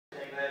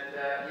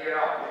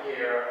half the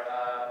year,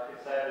 the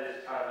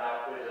Conservatives turn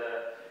up with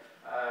a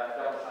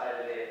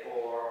double-sided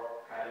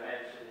A4, kind of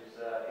mentions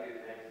a few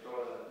things,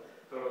 throws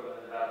them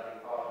in the melting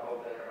pot, and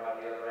hope they come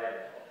out the other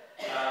end.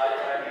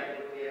 I think it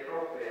would be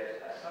appropriate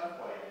at some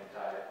point in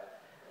time,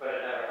 but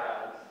it never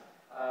happens,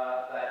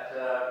 that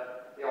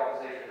the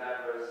opposition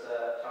members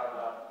turn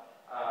up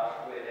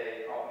with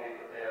a properly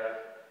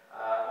prepared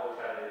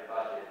alternative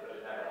budget, but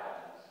it never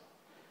happens.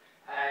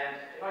 And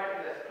if I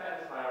could just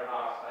preface my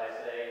remarks by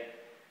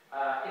saying,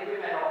 if we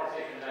met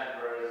opposition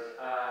members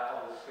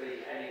on the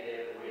street any day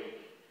of the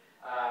week,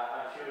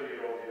 I'm sure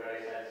you'd all be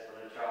very sensible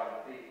and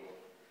charming people.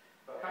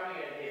 But coming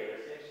in here,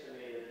 it seems to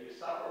me that you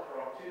suffer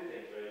from two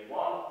things really.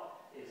 One,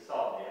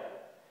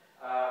 insomnia,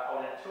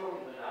 or in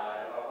total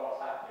denial about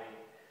what's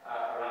happening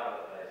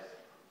around the place.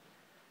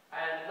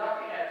 And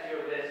looking at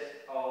your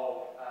list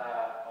of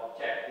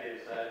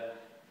objectives and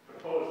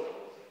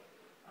proposals,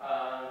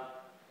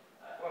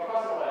 well,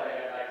 first of all, I think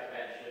I'd like to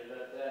mention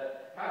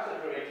that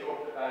Councillor Drury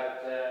talked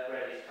about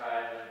Greenwich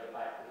time and the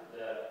fact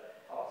that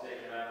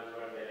opposition members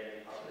weren't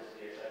getting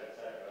publicity, etc.,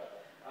 etc.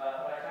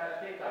 But I kind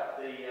of picked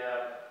up the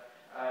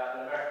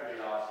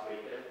Mercury last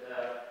week, and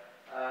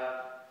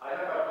I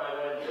look out my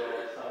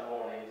window some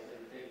mornings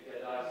and think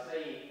that I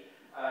see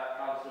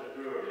Councillor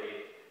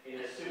Drury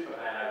in a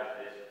Superman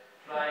outfit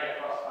flying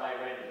across my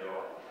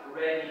window,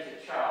 ready to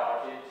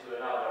charge into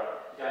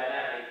another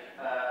dynamic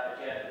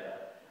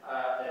agenda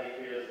that he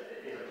feels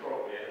is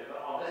appropriate. And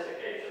on this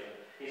occasion,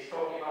 he's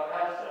talking about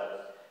health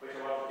service, which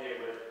I want to deal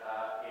with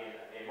in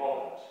a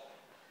moment.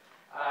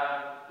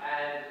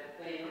 And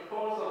the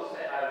proposals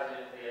set out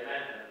in the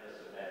amendment,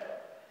 Mr. Mayor,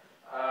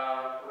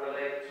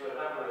 relate to a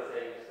number of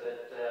things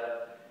that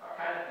are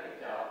kind of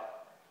picked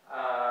up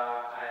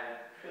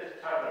and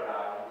just turned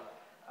around.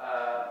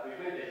 We've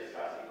been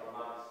discussing for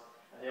months,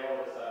 and they all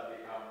of a sudden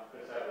become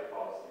Conservative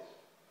policies.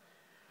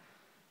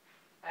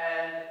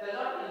 And the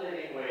London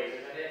living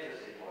wage is an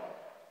interesting one,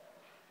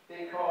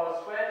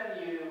 because when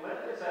the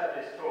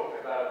Conservatives talk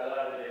about the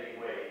London living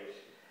wage,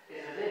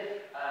 it's as if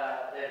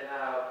they've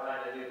now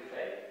found a new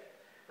faith.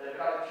 They've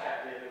got to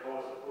champion the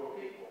cause of poor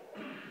people.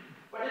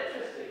 But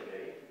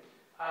interestingly,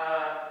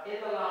 in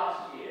the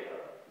last year,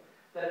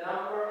 the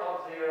number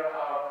of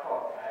zero-hour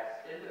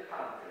contracts in the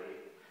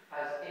country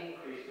has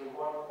increased to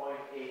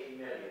 1.8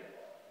 million.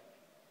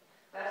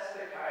 That's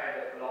the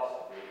kind of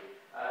philosophy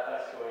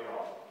that's going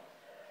on.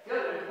 The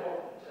other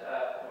important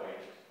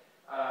point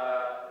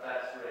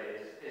that's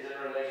raised is in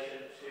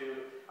relation to,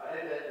 I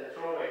think that the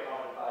throwaway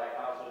comment by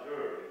Councillor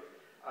Drury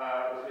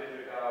was with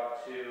regard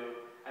to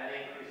an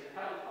increase in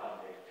health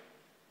funding.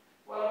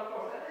 Well, of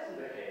course, that isn't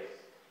the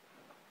case,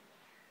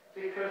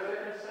 because the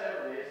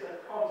Conservatives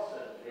have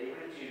constantly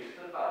reduced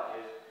the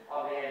budget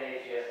on the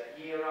NHS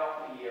year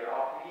after year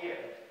after year.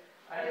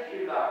 And if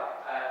you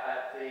look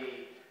at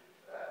the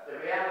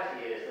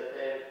reality is that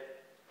they've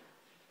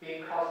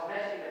been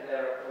cosmetic in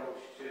their approach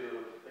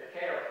to the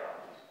care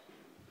fund,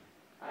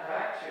 and have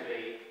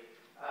actually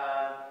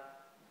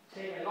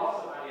taken lots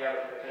of money out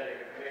of the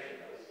clinical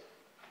commissioners,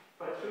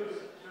 but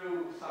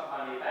threw some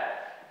money back.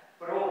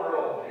 But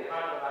overall, the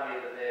amount of money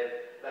that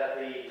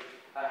the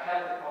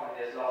health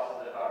economy has lost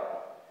in the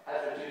borough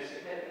has reduced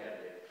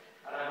significantly.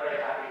 And I'm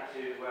very happy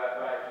to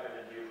write to him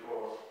in due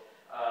course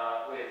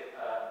with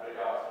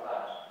regards to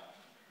that.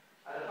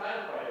 And the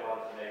final point I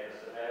want to make,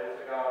 Mr. Mayor,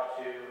 with regard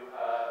to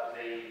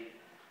the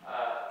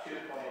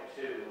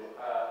 2.2,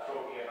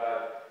 talking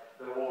about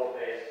the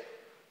ward-based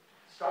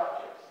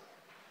structures.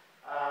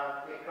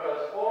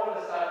 Because all of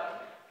a sudden,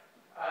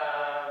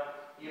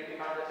 you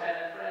become the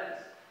tenant friends.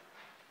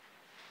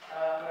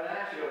 But in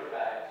actual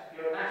fact,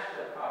 your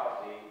national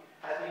party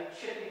has been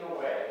chipping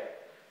away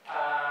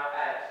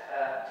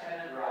at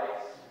tenant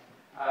rights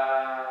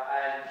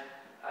and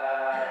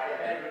the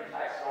bedroom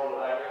tax and all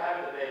of that. We'll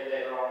have a debate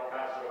later on.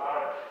 Councillor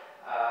Howard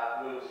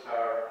moves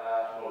her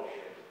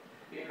motion.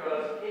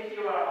 Because if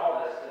you are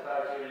honest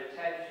about your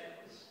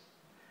intentions,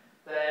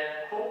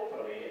 then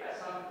hopefully at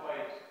some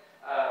point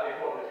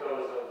before the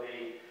close of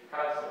the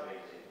council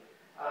meeting,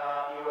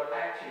 you will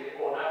actually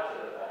own up to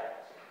the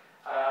fact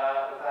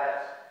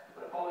that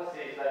the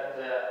policies that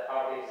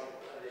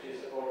that you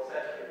support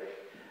centrally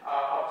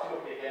are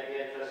totally against the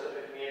interest of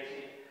the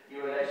community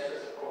you elect to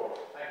support.